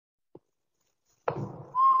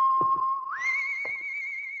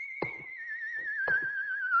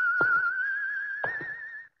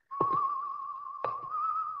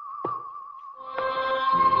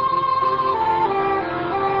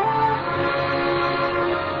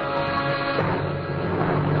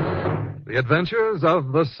The Adventures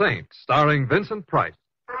of the Saint, starring Vincent Price.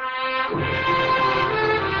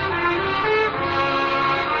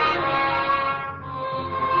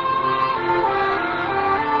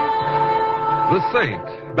 The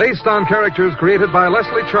Saint, based on characters created by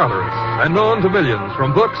Leslie Charteris and known to millions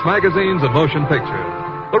from books, magazines, and motion pictures.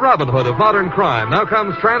 The Robin Hood of modern crime now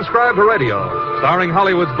comes transcribed to radio, starring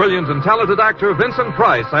Hollywood's brilliant and talented actor Vincent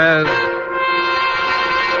Price as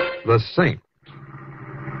the Saint.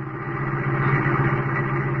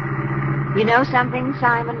 You know something,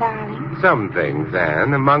 Simon, darling? Some things,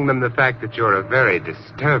 Anne. Among them the fact that you're a very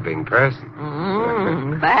disturbing person.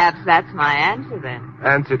 Perhaps that's my answer, then.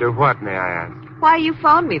 Answer to what, may I ask? Why you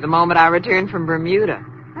phoned me the moment I returned from Bermuda.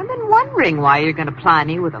 I've been wondering why you're going to ply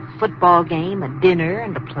me with a football game, a dinner,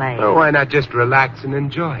 and a play. Oh, why not just relax and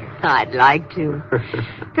enjoy it? I'd like to.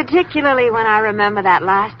 Particularly when I remember that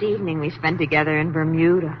last evening we spent together in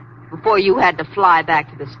Bermuda. Before you had to fly back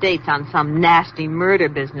to the States on some nasty murder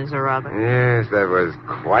business or other. Yes, that was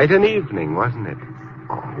quite an evening, wasn't it?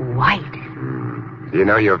 Quite. You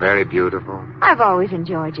know, you're very beautiful. I've always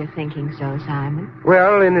enjoyed your thinking so, Simon.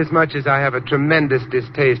 Well, inasmuch as I have a tremendous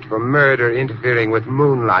distaste for murder interfering with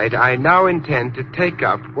moonlight, I now intend to take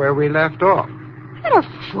up where we left off. At a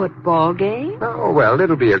football game? Oh, well,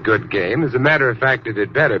 it'll be a good game. As a matter of fact, it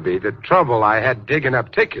had better be. The trouble I had digging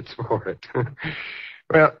up tickets for it.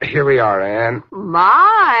 Well, here we are, Anne.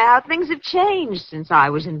 My, how things have changed since I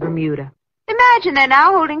was in Bermuda. Imagine they're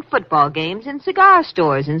now holding football games in cigar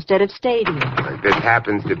stores instead of stadiums. This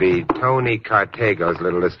happens to be Tony Cartago's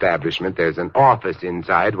little establishment. There's an office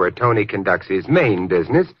inside where Tony conducts his main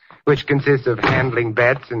business, which consists of handling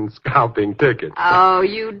bets and scalping tickets. Oh,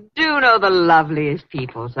 you do know the loveliest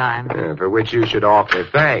people, Simon. For which you should offer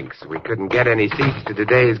thanks. We couldn't get any seats to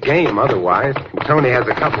today's game otherwise. Tony has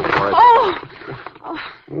a couple for us. Oh!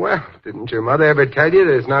 Well, didn't your mother ever tell you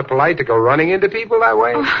that it's not polite to go running into people that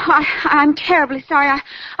way? Oh, I'm terribly sorry.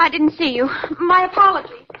 I didn't see you. My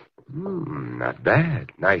apologies. Not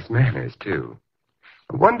bad. Nice manners, too.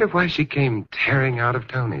 I wonder why she came tearing out of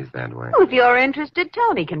Tony's that way. Well, if you're interested,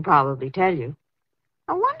 Tony can probably tell you.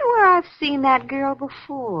 I wonder where I've seen that girl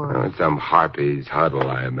before. Oh, in some harpy's huddle,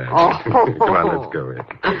 I imagine. Oh. Come on, let's go in.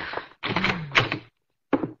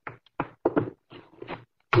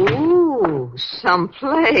 Ooh,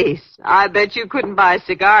 someplace. I bet you couldn't buy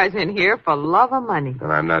cigars in here for love or money. Well,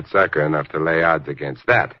 I'm not sucker enough to lay odds against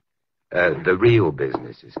that. The real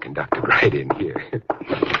business is conducted right in here.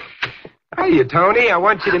 Hiya, Tony. I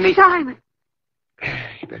want you to meet... Simon.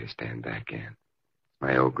 You better stand back, Anne.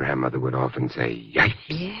 My old grandmother would often say, yikes.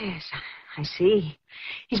 Yes, I see.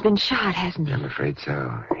 He's been shot, hasn't he? I'm afraid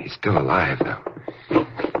so. He's still alive, though.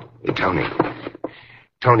 Hey, Tony.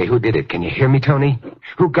 Tony, who did it? Can you hear me, Tony?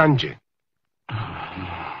 Who gunned you?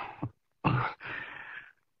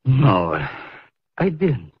 No, I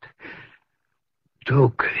didn't.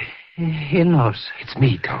 Duke, he knows. It's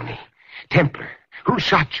me, Tony. Templar. Who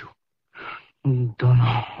shot you? Don't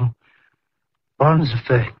know. Burns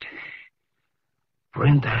effect.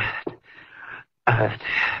 Printer.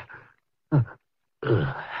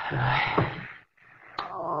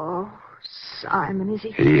 Oh, Simon, is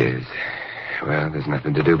he? He is. Well, there's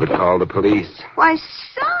nothing to do but call the police. Why,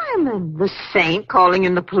 Simon, the saint calling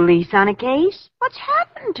in the police on a case? What's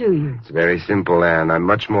happened to you? It's very simple, Anne. I'm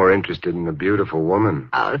much more interested in a beautiful woman.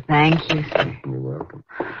 Oh, thank you. You're welcome.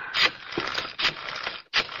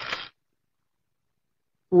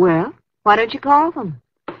 Well, why don't you call them?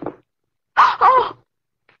 Oh,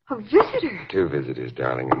 a visitor. 2 visitors,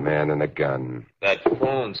 darling. A man and a gun. That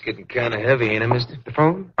phone's getting kind of heavy, ain't it, mister? The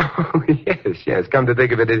phone? Oh, yes. Come to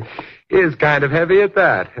think of it, it is kind of heavy at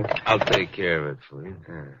that. I'll take care of it for you.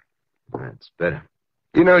 That's better.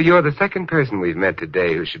 You know, you're the second person we've met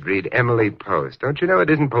today who should read Emily Post. Don't you know it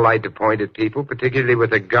isn't polite to point at people, particularly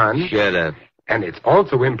with a gun? Shut up. And it's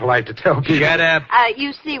also impolite to tell people... Shut up.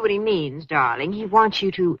 You see what he means, darling. He wants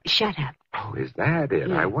you to shut up. Oh, is that it?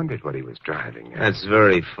 Yeah. I wondered what he was driving at. That's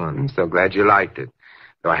very fun. I'm so glad you liked it.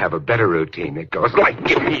 Though I have a better routine. It goes like,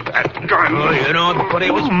 give me that gun. Oh, you know what I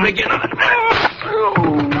was thinking of?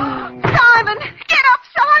 Simon! Get up,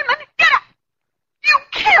 Simon! Get up! You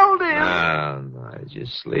killed him! No, he's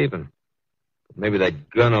just sleeping. Maybe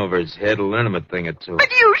that gun over his head will learn him a thing or two. But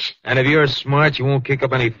you... And if you're smart, you won't kick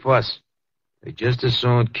up any fuss. They just as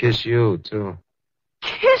soon kiss you, too.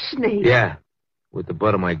 Kiss me? Yeah, with the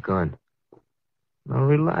butt of my gun. Now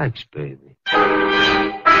relax, baby.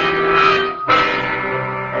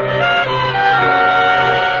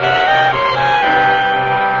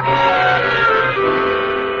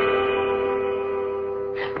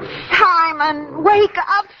 Simon, wake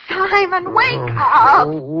up, Simon, wake up.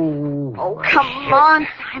 Oh, come on,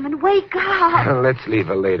 Simon, wake up. Let's leave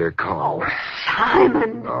a later call.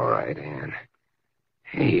 Simon. All right, Ann.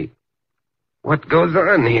 Hey, what goes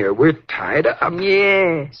on here? We're tied up.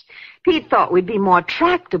 Yes. Pete thought we'd be more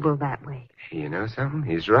tractable that way. You know something?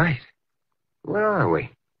 He's right. Where are we?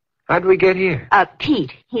 How'd we get here?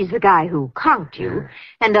 Pete, he's the guy who conked you,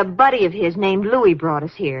 and a buddy of his named Louis brought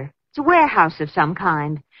us here. It's a warehouse of some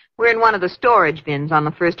kind. We're in one of the storage bins on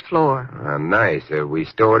the first floor. Nice. Are we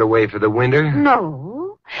stored away for the winter?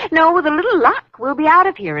 No, with a little luck, we'll be out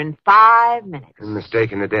of here in 5 minutes.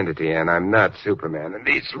 Mistaken identity, Ann. I'm not Superman, and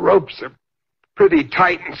these ropes are pretty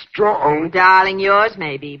tight and strong. Darling, yours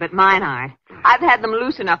may be, but mine aren't. I've had them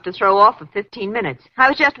loose enough to throw off for 15 minutes. I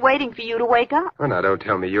was just waiting for you to wake up. Well, now, don't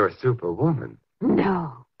tell me you're Superwoman.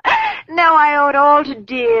 No, I owe it all to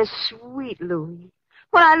dear, sweet Louis.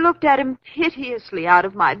 When I looked at him piteously out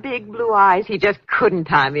of my big blue eyes, he just couldn't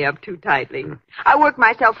tie me up too tightly. I worked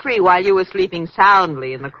myself free while you were sleeping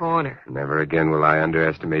soundly in the corner. Never again will I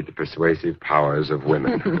underestimate the persuasive powers of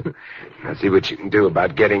women. Now, see what you can do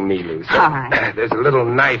about getting me loose. All right. There's a little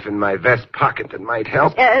knife in my vest pocket that might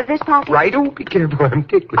help. This pocket? Right? Oh, be careful. I'm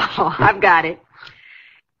ticklish. Oh, I've got it.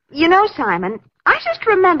 You know, Simon, I just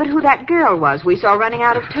remembered who that girl was we saw running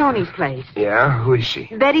out of Tony's place. Yeah? Who is she?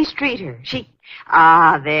 Betty Streeter.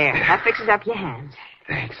 There. That fixes up your hands.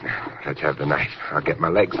 Thanks. Now, let's have the knife. I'll get my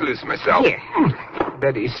legs loose myself. Here.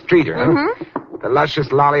 Betty Streeter, huh? Mm-hmm. The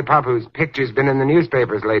luscious lollipop whose picture's been in the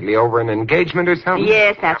newspapers lately over an engagement or something?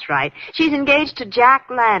 Yes, that's right. She's engaged to Jack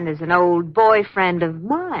Landers, an old boyfriend of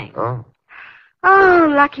mine. Oh. Oh,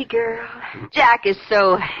 lucky girl. Jack is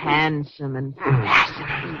so handsome and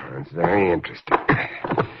fascinating. That's very interesting.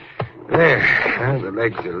 There. Now the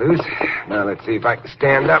legs are loose. Now let's see if I can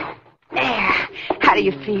stand up. There. How do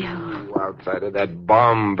you feel? Outside of that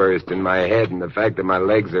bomb burst in my head and the fact that my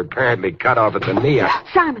legs are apparently cut off at the knee.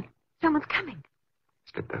 Simon, someone's coming.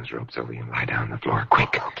 Slip those ropes over you and lie down on the floor,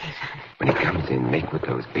 quick. Okay, Simon. When he comes in, make with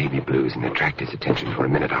those baby blues and attract his attention for a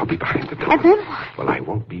minute. I'll be behind the door. And then what? Well, I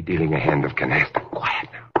won't be dealing a hand of canasta. Quiet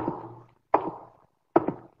now.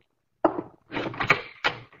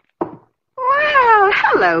 Well,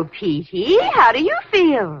 hello, Petey. How do you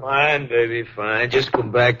feel? Fine, baby, fine. Just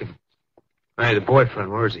come back to... Hey, the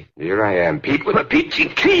boyfriend, where is he? Here I am, Pete, with a peachy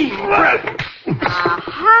keen.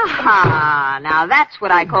 Ha! Now that's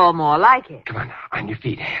what I call more like it. Come on now, on your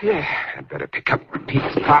feet. Yes. I'd better pick up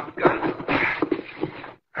Pete's pop gun.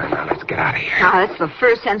 Now, let's get out of here. Now, that's the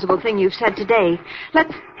first sensible thing you've said today.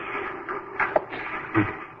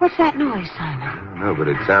 What's that noise, Simon? I don't know, but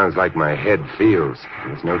it sounds like my head feels.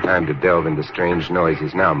 There's no time to delve into strange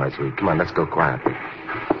noises now, my sweet. Come on, let's go quietly.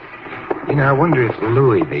 You know, I wonder if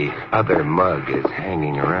Louis, the other mug, is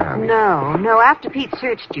hanging around. No. After Pete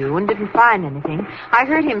searched you and didn't find anything, I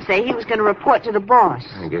heard him say he was going to report to the boss.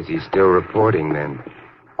 I guess he's still reporting, then.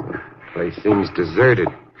 The place seems deserted.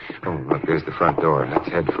 Oh, look, there's the front door. Let's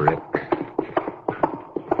head for it.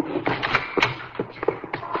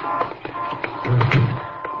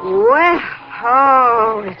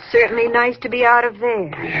 Well, it's certainly nice to be out of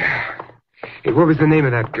there. Yeah. Hey, what was the name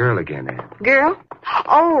of that girl again, Ann? Girl?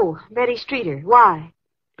 Oh, Betty Streeter. Why?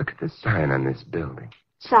 Look at the sign on this building.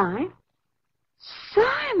 Sign?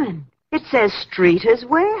 Simon, it says Streeter's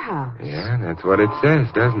Warehouse. Yeah, that's what it says,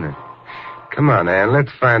 doesn't it? Come on, Ann,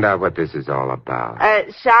 let's find out what this is all about.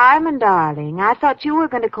 Simon, darling, I thought you were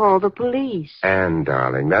going to call the police. Ann,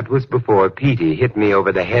 darling, that was before Petey hit me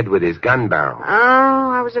over the head with his gun barrel.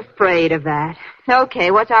 Oh, I was afraid of that.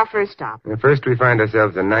 Okay, what's our first stop? First, we find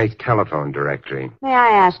ourselves a nice telephone directory. May I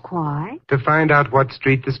ask why? To find out what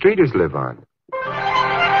street the Streeters live on.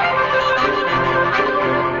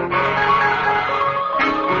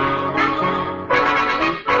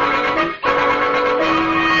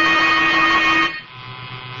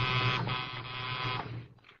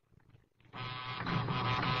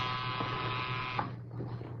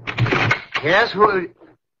 Yes, who...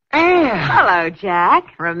 Ann! Hello,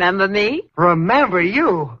 Jack. Remember me? Remember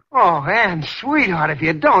you? Oh, Ann, sweetheart, if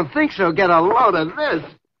you don't think so, get a load of this.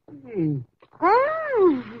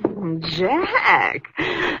 Jack.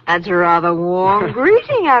 That's a rather warm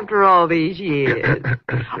greeting after all these years.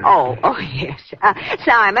 Oh, yes.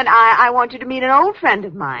 Simon, I want you to meet an old friend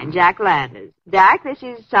of mine, Jack Landers. Jack, this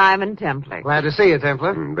is Simon Templar. Glad to see you,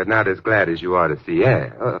 Templar. But not as glad as you are to see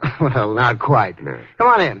Ann. Well, not quite. No. Come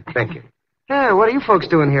on in. Thank you. What are you folks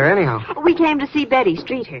doing here, anyhow? We came to see Betty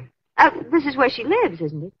Streeter. This is where she lives,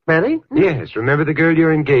 isn't it? Betty? Yes, remember the girl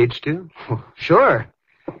you're engaged to? Sure.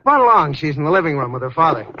 Run along. She's in the living room with her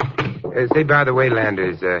father. Say, by the way,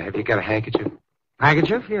 Landers, have you got a handkerchief?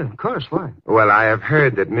 Handkerchief? Yeah, of course. Why? Well, I have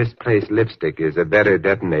heard that misplaced lipstick is a better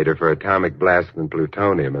detonator for atomic blast than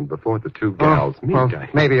plutonium, and before the two gals meet, Well,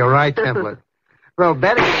 maybe you're right, Templar. Well,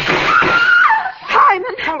 Betty...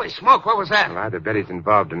 Simon! Holy smoke, what was that? Well, either Betty's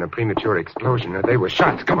involved in a premature explosion or they were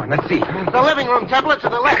shots. Come on, let's see. The living room, Templar, to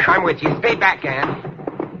the left. I'm with you. Stay back,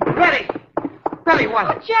 Ann. Betty! Betty,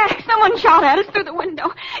 what? Oh, Jack, someone shot at us through the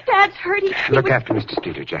window. Dad's hurt. He Look was... after Mr.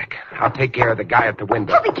 Streeter, Jack. I'll take care of the guy at the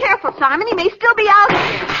window. Oh, be careful, Simon. He may still be out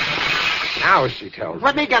here. Now she tells.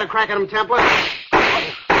 Let me get a crack at him, Templar.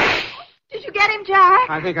 Did you get him, Jack?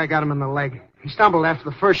 I think I got him in the leg. He stumbled after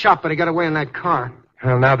the first shot, but he got away in that car.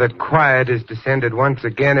 Well, now that quiet has descended once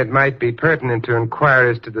again, it might be pertinent to inquire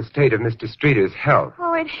as to the state of Mr. Streeter's health.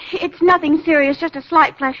 Oh, it's nothing serious, just a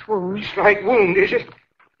slight flesh wound. Slight wound, is it?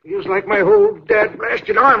 Feels like my whole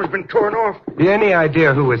dad-blasted arm has been torn off. You any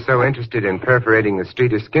idea who was so interested in perforating the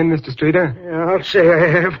Streeter skin, Mr. Streeter? Yeah, I'll say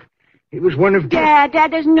I have. It was one of the...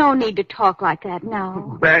 Dad, there's no need to talk like that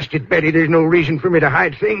now. Blasted Betty, there's no reason for me to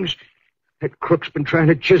hide things. That crook's been trying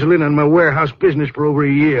to chisel in on my warehouse business for over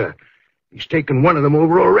a year. He's taken one of them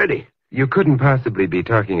over already. You couldn't possibly be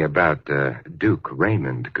talking about Duke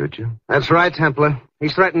Raymond, could you? That's right, Templar.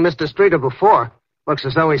 He's threatened Mr. Streeter before. Looks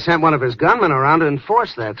as though he sent one of his gunmen around to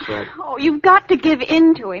enforce that threat. Oh, you've got to give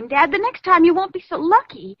in to him, Dad. The next time you won't be so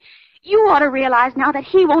lucky. You ought to realize now that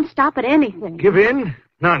he won't stop at anything. Give in?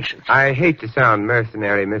 Nonsense. I hate to sound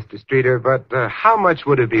mercenary, Mr. Streeter, but how much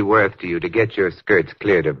would it be worth to you to get your skirts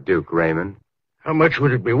cleared of Duke Raymond? How much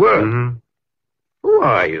would it be worth? Mm-hmm. Who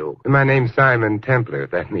are you? My name's Simon Templar,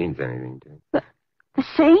 if that means anything to you. A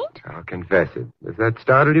saint? I'll confess it. Does that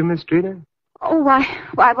startle you, Miss Streeter? Oh,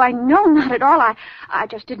 why, no, not at all. I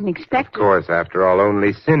just didn't expect Of course, after all,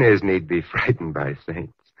 only sinners need be frightened by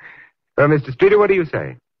saints. Well, Mr. Streeter, what do you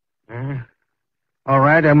say? All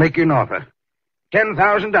right, I'll make you an offer.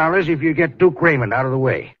 $10,000 if you get Duke Raymond out of the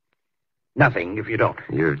way. Nothing if you don't.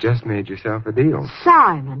 You've just made yourself a deal.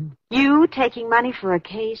 Simon, you taking money for a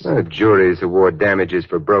case? Juries award damages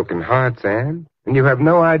for broken hearts, Anne. And you have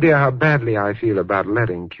no idea how badly I feel about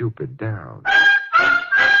letting Cupid down.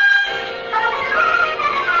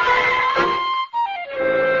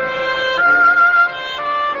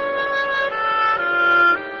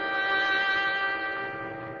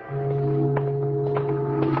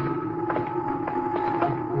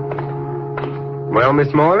 Well,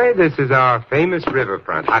 Miss Morley, this is our famous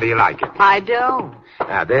riverfront. How do you like it? I don't.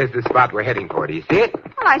 Now, there's the spot we're heading for. Do you see it?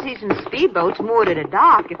 Well, I see some speedboats moored at a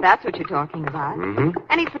dock, if that's what you're talking about. Mm-hmm.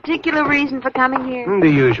 Any particular reason for coming here? The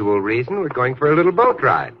usual reason. We're going for a little boat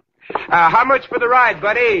ride. How much for the ride,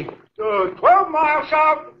 buddy? 12 miles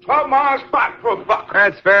south, 12 miles back for a buck.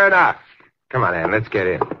 That's fair enough. Come on, Ann, let's get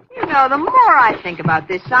in. You know, the more I think about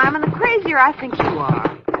this, Simon, the crazier I think you are.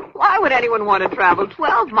 Why would anyone want to travel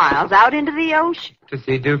 12 miles out into the ocean? To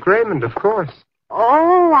see Duke Raymond, of course.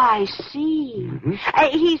 Oh, I see. Mm-hmm.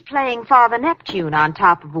 He's playing Father Neptune on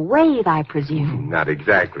top of a wave, I presume. Not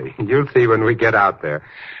exactly. You'll see when we get out there.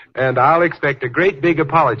 And I'll expect a great big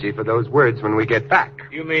apology for those words when we get back.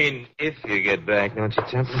 You mean if you get back, don't you,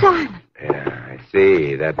 Temple? Simon. Yeah, I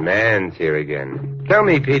see. That man's here again. Tell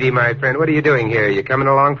me, Petey, my friend, what are you doing here? You coming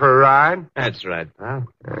along for a ride? That's right, pal.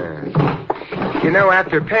 You know,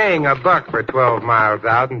 after paying a buck for 12 miles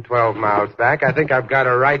out and 12 miles back, I think I've got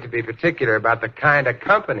a right to be particular about the kind of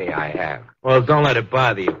company I have. Well, don't let it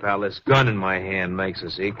bother you, pal. This gun in my hand makes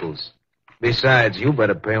us equals. Besides, you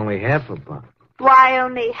better pay only half a buck. Why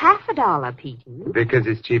only $50, Petey? Because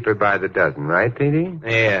it's cheaper by the dozen, right, Petey?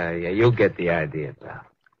 Yeah, you'll get the idea, pal.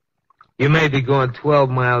 You may be going 12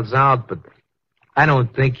 miles out, but I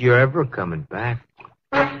don't think you're ever coming back.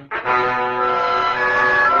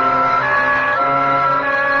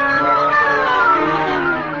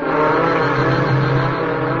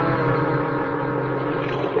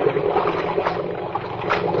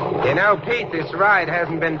 You know, Pete, this ride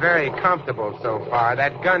hasn't been very comfortable so far.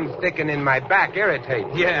 That gun sticking in my back irritates.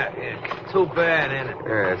 Yeah. Too bad, ain't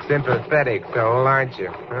it? Sympathetic soul, aren't you?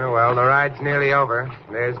 Oh, well, the ride's nearly over.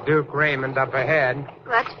 There's Duke Raymond up ahead.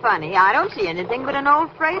 That's funny. I don't see anything but an old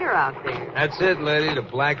freighter out there. That's it, lady, the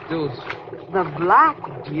Black Deuce. The Black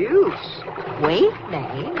Deuce. Quaint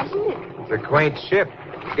name, isn't it? It's a quaint ship.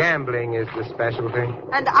 Gambling is the specialty.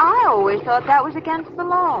 And I always thought that was against the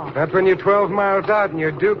law. Not when you're 12 miles out and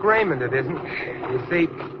you're Duke Raymond, it isn't. You see...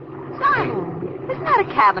 Simon, isn't that a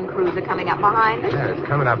cabin cruiser coming up behind us? Yeah, it's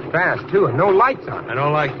coming up fast, too, and no lights on. I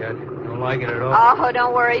don't like that. Don't like it at all. Oh,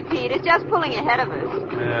 don't worry, Pete. It's just pulling ahead of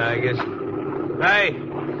us. Yeah, I guess... Hey!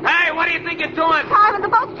 Hey, what do you think you're doing? Simon, the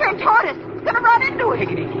boat's turned toward us. It's going to run into us.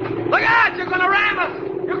 Look out! You're going to ram us!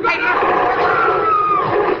 You're going to...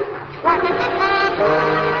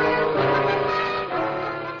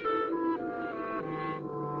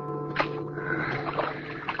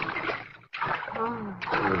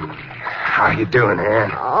 How you doing,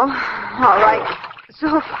 Ann? Oh, all right.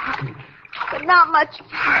 So far. But not much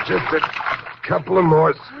farther. Just a couple of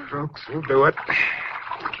more strokes will do it.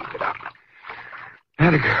 Keep it up.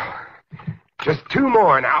 There you go. Just 2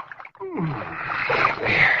 more now.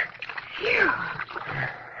 There. Phew.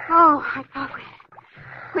 Oh, I thought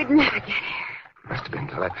we'd never get here. Must have been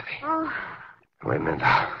telepathy. Oh. Wait a minute.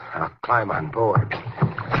 I'll climb on board.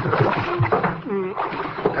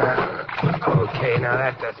 Okay, now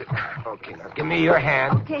that does it. Okay, now give me your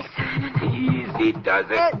hand. Okay, Simon. Easy does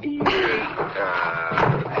it. Easy.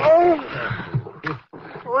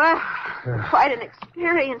 Well, quite an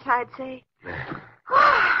experience, I'd say.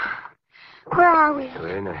 Where are we?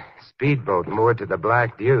 We're in a speedboat moored to the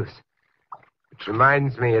Black Deuce. Which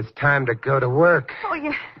reminds me it's time to go to work. Oh,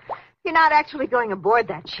 you're not actually going aboard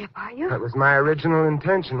that ship, are you? That was my original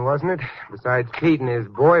intention, wasn't it? Besides, Pete and his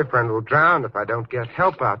boyfriend will drown if I don't get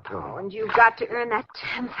help out to Oh, them. and you've got to earn that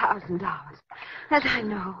 $10,000. As I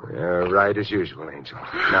know. You're right as usual, Angel.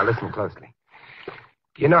 Now listen closely.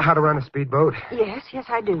 Do you know how to run a speedboat? Yes,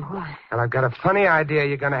 I do. Why? Well, I've got a funny idea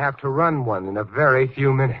you're going to have to run one in a very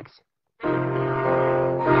few minutes.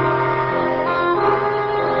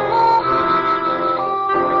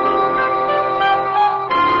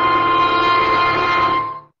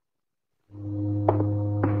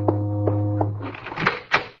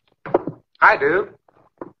 Hi, Duke.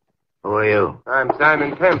 Who are you? I'm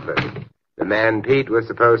Simon Templar. The man Pete was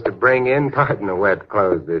supposed to bring in. Pardon the wet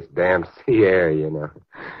clothes, this damn sea air, you know.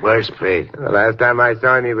 Where's Pete? The last time I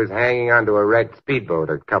saw him, he was hanging onto a wrecked speedboat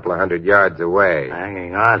a couple of 100 yards away.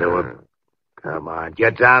 Hanging on to it. Come on,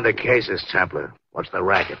 get down to cases, Templar. What's the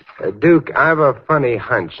racket? Duke, I've a funny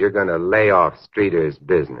hunch you're going to lay off Streeter's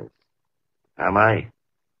business. Am I?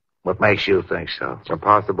 What makes you think so? A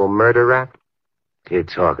possible murder rap? Keep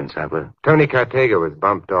talking, Templar. Tony Cartega was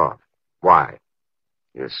bumped off. Why?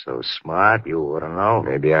 You're so smart, you ought to know.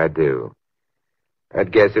 Maybe I do.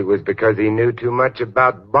 I'd guess it was because he knew too much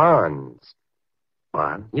about bonds.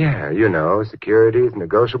 Bonds? Yeah, you know, securities,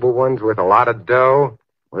 negotiable ones worth a lot of dough.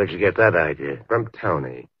 Where'd you get that idea? From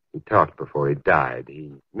Tony. He talked before he died.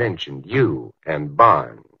 He mentioned you and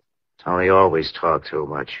bonds. Tony always talked too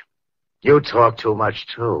much. You talk too much,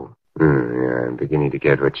 too. Yeah, I'm beginning to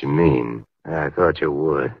get what you mean. I thought you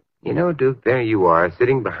would. You know, Duke, there you are,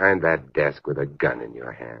 sitting behind that desk with a gun in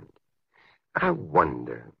your hand. I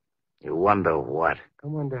wonder. You wonder what? I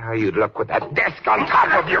wonder how you'd look with that desk on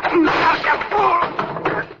top of you.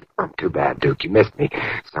 Too bad, Duke. You missed me.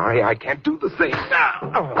 Sorry, I can't do the same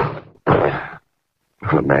now.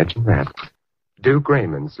 Well, imagine that. Duke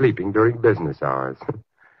Raymond sleeping during business hours.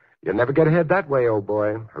 You'll never get ahead that way, old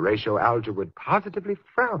boy. Horatio Alger would positively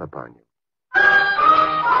frown upon you.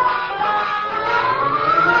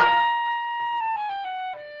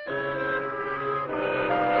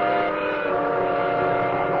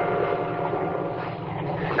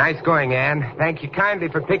 Nice going, Ann. Thank you kindly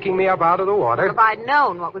for picking me up out of the water. If I'd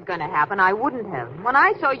known what was going to happen, I wouldn't have. When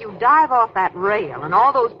I saw you dive off that rail and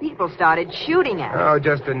all those people started shooting at you. Oh,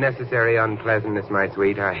 just a necessary unpleasantness, my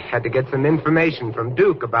sweet. I had to get some information from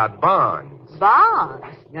Duke about bonds. Bonds?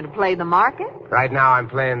 You going to play the market? Right now I'm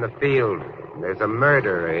playing the field. There's a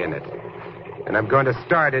murderer in it. And I'm going to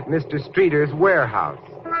start at Mr. Streeter's warehouse.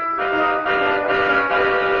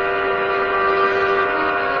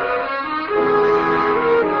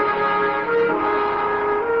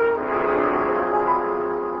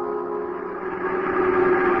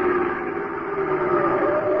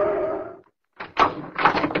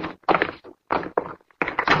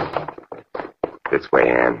 This way,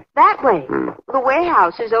 Ann. That way. The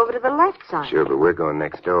warehouse is over to the left side. Sure, but we're going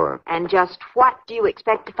next door. And just what do you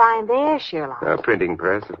expect to find there, Sherlock? A printing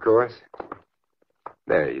press, of course.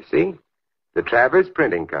 There, you see? The Travers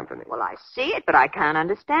Printing Company. Well, I see it, but I can't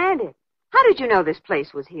understand it. How did you know this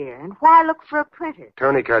place was here, and why look for a printer?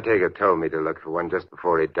 Tony Cartega told me to look for one just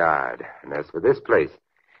before he died. And as for this place,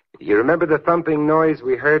 you remember the thumping noise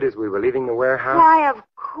we heard as we were leaving the warehouse? Why, of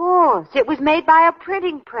course. It was made by a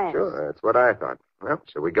printing press. Sure, that's what I thought. Well,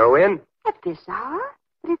 shall we go in? At this hour?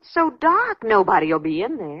 But it's so dark, nobody'll be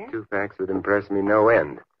in there. Two facts that impress me no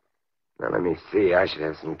end. Now, let me see. I should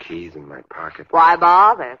have some keys in my pocket. Why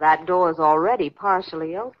bother? That door's already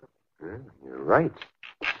partially open. Yeah, you're right.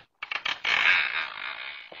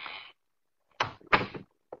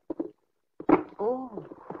 Oh,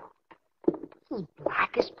 this is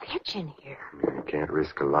black as pitch in here. I can't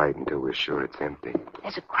risk a light until we're sure it's empty.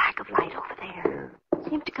 There's a crack of light over there. It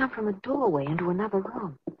seemed to come from a doorway into another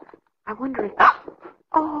room. I wonder if...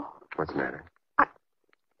 Oh! What's the matter?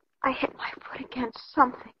 I hit my foot against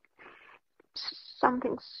something.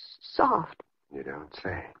 Something soft. You don't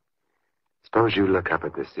say. Suppose you look up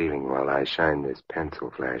at the ceiling while I shine this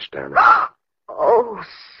pencil flash down. Oh,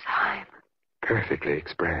 Simon. Perfectly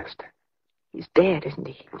expressed. He's dead, isn't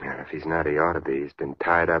he? Yeah, if he's not, he ought to be. He's been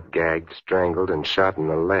tied up, gagged, strangled, and shot in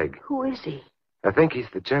the leg. Who is he? I think he's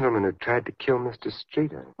the gentleman who tried to kill Mr.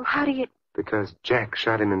 Streeter. Well, how do you... Because Jack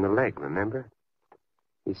shot him in the leg, remember?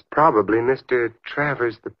 He's probably Mr.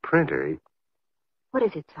 Travers the printer. What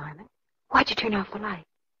is it, Simon? Why'd you turn off the light?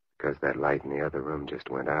 Because that light in the other room just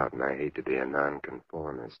went out, and I hate to be a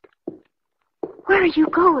nonconformist. Where are you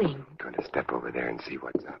going? I'm going to step over there and see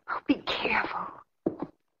what's up. Oh, be careful.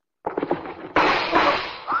 Simon!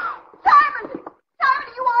 Simon, are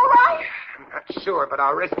you all right? I'm not sure, but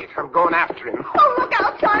I'll risk it. I'm going after him. Oh, look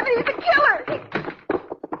out, Simon. He's a killer.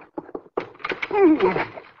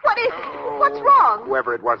 What is it? What's wrong?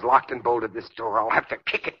 Whoever it was locked and bolted this door. I'll have to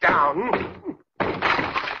kick it down.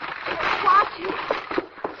 Watch it.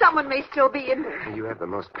 Someone may still be in there. You have the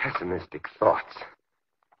most pessimistic thoughts.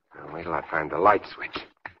 Now, wait till I find the light switch.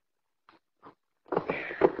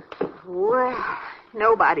 Well,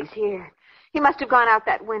 nobody's here. He must have gone out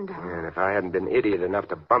that window. And if I hadn't been idiot enough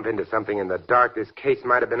to bump into something in the dark, this case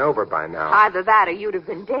might have been over by now. Either that or you'd have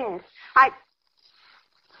been dead. What's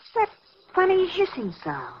that funny hissing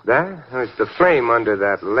sound? That? Oh, it's the flame under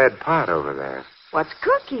that lead pot over there. What's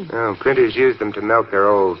cooking? Oh, printers use them to melt their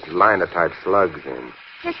old linotype slugs in.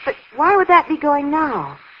 Yes, but why would that be going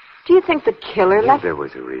now? Do you think the killer Yeah, left... there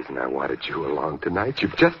was a reason I wanted you along tonight.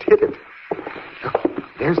 You've just hit it. Look,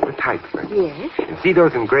 there's the type print. Yes? And see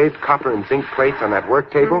those engraved copper and zinc plates on that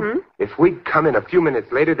work table? Mm-hmm. If we'd come in a few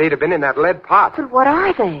minutes later, they'd have been in that lead pot. But what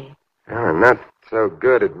are they? Oh, I'm not so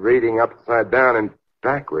good at reading upside down and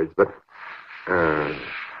backwards, but 6%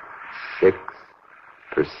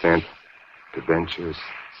 debentures,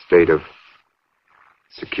 state of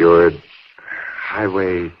secured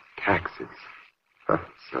highway taxes. Oh,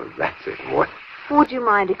 so that's it. What? Would you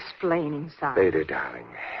mind explaining, Simon? Later, darling.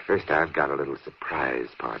 First, I've got a little surprise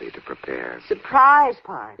party to prepare. Surprise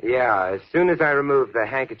party. Yeah, as soon as I remove the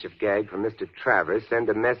handkerchief gag from Mr. Travers, send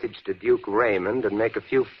a message to Duke Raymond, and make a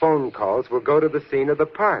few phone calls, we'll go to the scene of the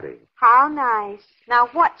party. How nice. Now,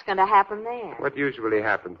 what's going to happen there? What usually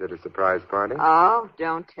happens at a surprise party? Oh,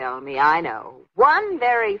 don't tell me. I know. One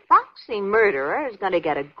very foxy murderer is going to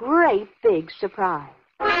get a great big surprise.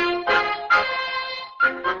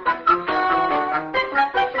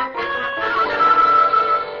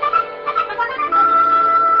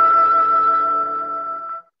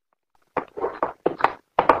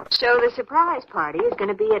 So the surprise party is going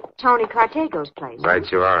to be at Tony Cartego's place. Right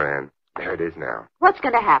you are, Ann. There it is now. What's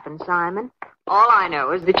going to happen, Simon? All I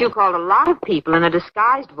know is that you called a lot of people in a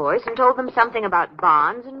disguised voice and told them something about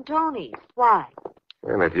Bonds and Tony's. Why?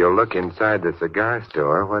 Well, if you'll look inside the cigar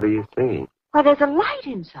store, what do you see? Why, there's a light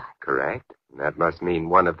inside. Correct. That must mean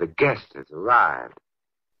one of the guests has arrived.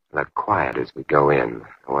 Look quiet as we go in.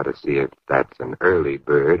 I want to see if that's an early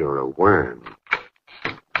bird or a worm.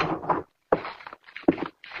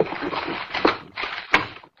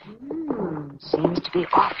 Seems to be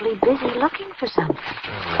awfully busy looking for something.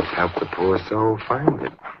 Well, let's help the poor soul find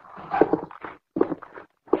it.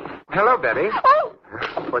 Hello, Betty. Oh!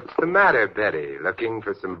 What's the matter, Betty? Looking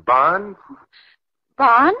for some bonds?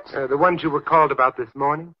 Bonds? The ones you were called about this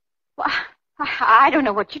morning? Well, I don't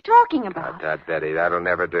know what you're talking about. That, Betty, that'll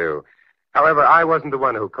never do. However, I wasn't the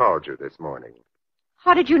one who called you this morning.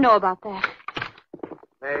 How did you know about that?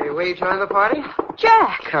 Hey, we join the party?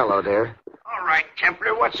 Jack. Hello, dear. All right,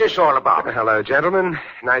 Templar, what's this all about? Hello, gentlemen.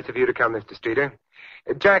 Nice of you to come, Mr. Streeter.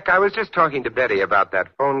 Jack, I was just talking to Betty about that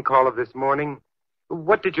phone call of this morning.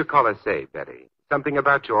 What did your caller say, Betty? Something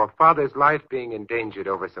about your father's life being endangered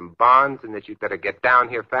over some bonds and that you'd better get down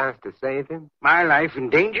here fast to save him? My life in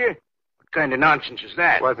danger? What kind of nonsense is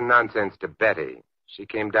that? It wasn't nonsense to Betty. She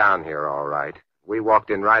came down here all right. We walked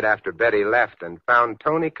in right after Betty left and found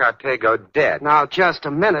Tony Cartego dead. Now, just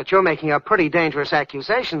a minute. You're making a pretty dangerous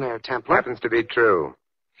accusation there, Templar. Happens to be true.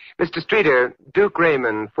 Mr. Streeter, Duke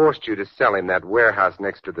Raymond forced you to sell him that warehouse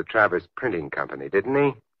next to the Travers Printing Company, didn't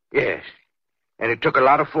he? Yes. And it took a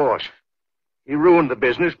lot of force. He ruined the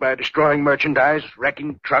business by destroying merchandise,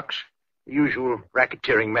 wrecking trucks, the usual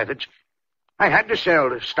racketeering methods. I had to sell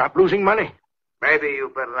to stop losing money. Maybe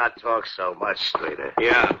you better not talk so much, Streeter.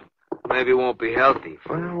 Yeah. Maybe it won't be healthy.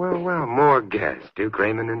 Well. More guests. Duke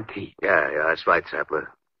Raymond and Pete. Yeah, that's right,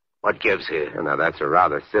 Templar. What gives here? Now, that's a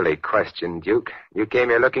rather silly question, Duke. You came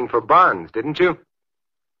here looking for bonds, didn't you?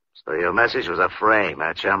 So your message was a frame,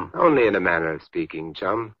 huh, chum? Only in a manner of speaking,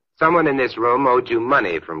 chum. Someone in this room owed you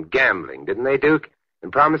money from gambling, didn't they, Duke?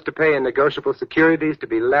 And promised to pay in negotiable securities to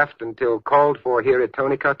be left until called for here at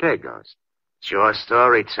Tony Cartego's. It's your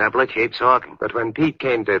story, Templar. Keep talking. But when Pete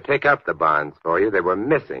came to pick up the bonds for you, they were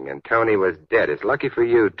missing, and Tony was dead. It's lucky for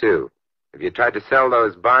you, too. If you tried to sell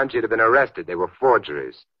those bonds, you'd have been arrested. They were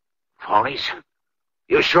forgeries. Phonies?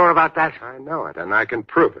 You sure about that? I know it, and I can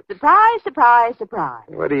prove it. Surprise, surprise, surprise.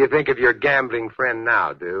 What do you think of your gambling friend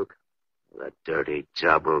now, Duke? The dirty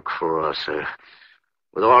double-crosser.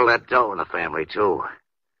 With all that dough in the family, too.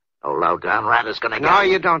 No low-down rat is going to get... No,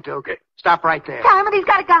 you don't, Duke. Stop right there. Simon, he's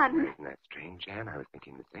got a gun. Isn't that strange, Ann? I was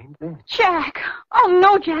thinking the same thing. Jack. Oh,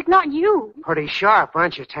 no, Jack, not you. Pretty sharp,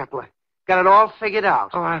 aren't you, Templar? Got it all figured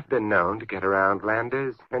out. Oh, I've been known to get around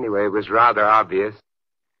Landers. Anyway, it was rather obvious.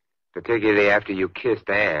 Particularly after you kissed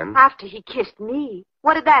Ann. After he kissed me.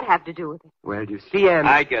 What did that have to do with it? Well, you see, Ann...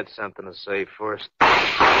 I got something to say first.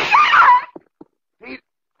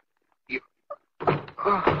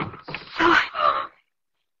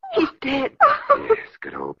 He's dead. Yes,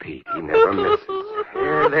 good old Pete. He never misses.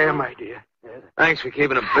 There, my dear. Thanks for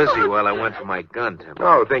keeping him busy while I went for my gun, Templar.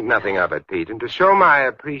 Oh, think nothing of it, Pete. And to show my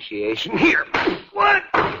appreciation... Here. What?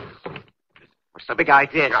 What's the big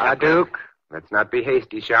idea, Now, Duke, let's not be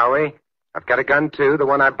hasty, shall we? I've got a gun, too, the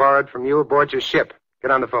one I borrowed from you aboard your ship.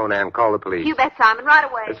 Get on the phone, Ann. Call the police. You bet, Simon, right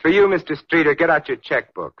away. As for you, Mr. Streeter, get out your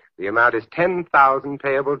checkbook. The amount is $10,000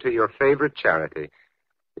 payable to your favorite charity.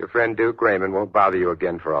 Your friend Duke Raymond won't bother you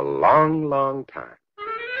again for a long, long time.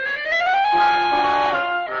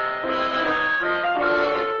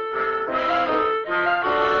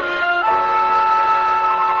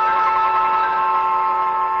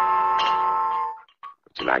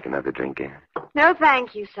 Would you like another drink, Ann? No,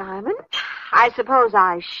 thank you, Simon. I suppose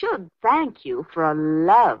I should thank you for a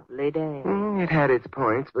lovely day. It had its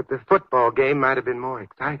points, but the football game might have been more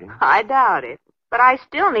exciting. I doubt it. But I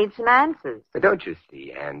still need some answers. But don't you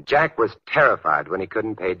see, Ann? Jack was terrified when he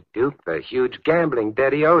couldn't pay Duke the huge gambling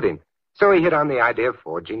debt he owed him. So he hit on the idea of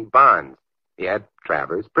forging bonds. He had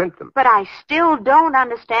Travers print them. But I still don't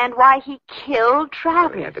understand why he killed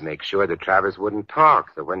Travers. He had to make sure that Travers wouldn't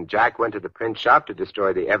talk. So when Jack went to the print shop to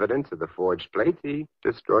destroy the evidence of the forged plates, he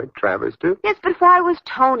destroyed Travers, too. Yes, but why was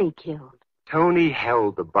Tony killed? Tony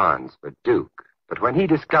held the bonds for Duke. But when he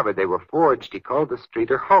discovered they were forged, he called the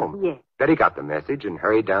streeter home. Yes. Then he got the message and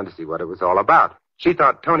hurried down to see what it was all about. She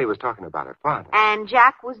thought Tony was talking about her father. And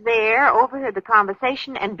Jack was there, overheard the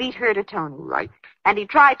conversation, and beat her to Tony. Right. And he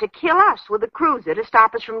tried to kill us with a cruiser to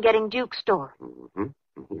stop us from getting Duke's story. Mm-hmm.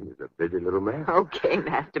 He was a busy little man. Okay,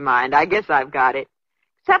 Mastermind, I guess I've got it.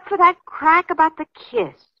 Except for that crack about the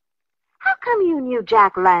kiss. How come you knew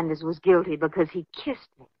Jack Landers was guilty because he kissed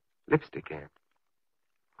me? Lipstick, Ann.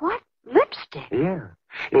 What? Lipstick? Yeah.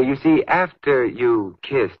 You see, after you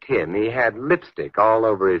kissed him, he had lipstick all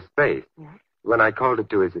over his face. Yeah. When I called it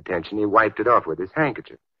to his attention, he wiped it off with his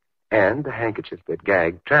handkerchief. And the handkerchief that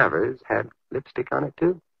gagged Travers had lipstick on it,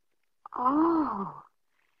 too. Oh.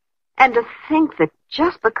 And to think that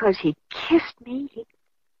just because he kissed me,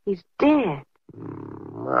 he's dead.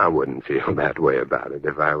 I wouldn't feel that way about it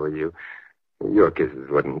if I were you. Your kisses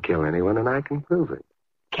wouldn't kill anyone, and I can prove it.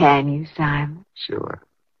 Can you, Simon? Sure.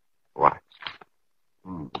 Watch.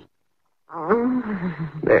 Oh.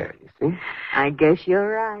 There, you see? I guess you're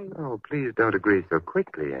right. Oh, please don't agree so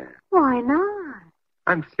quickly, Ann. Why not?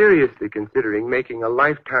 I'm seriously considering making a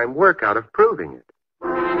lifetime work out of proving it.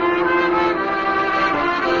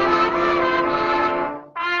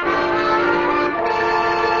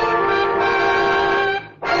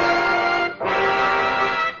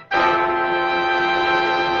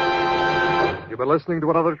 You've been listening to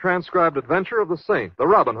another transcribed adventure of the Saint, the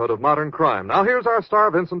Robin Hood of modern crime. Now here's our star,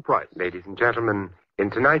 Vincent Price. Ladies and gentlemen, in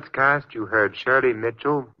tonight's cast, you heard Shirley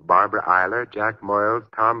Mitchell, Barbara Eiler, Jack Moyles,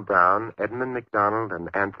 Tom Brown, Edmund McDonald, and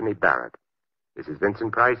Anthony Barrett. This is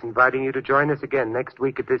Vincent Price inviting you to join us again next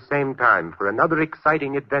week at this same time for another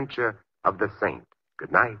exciting adventure of the Saint.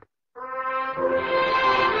 Good night.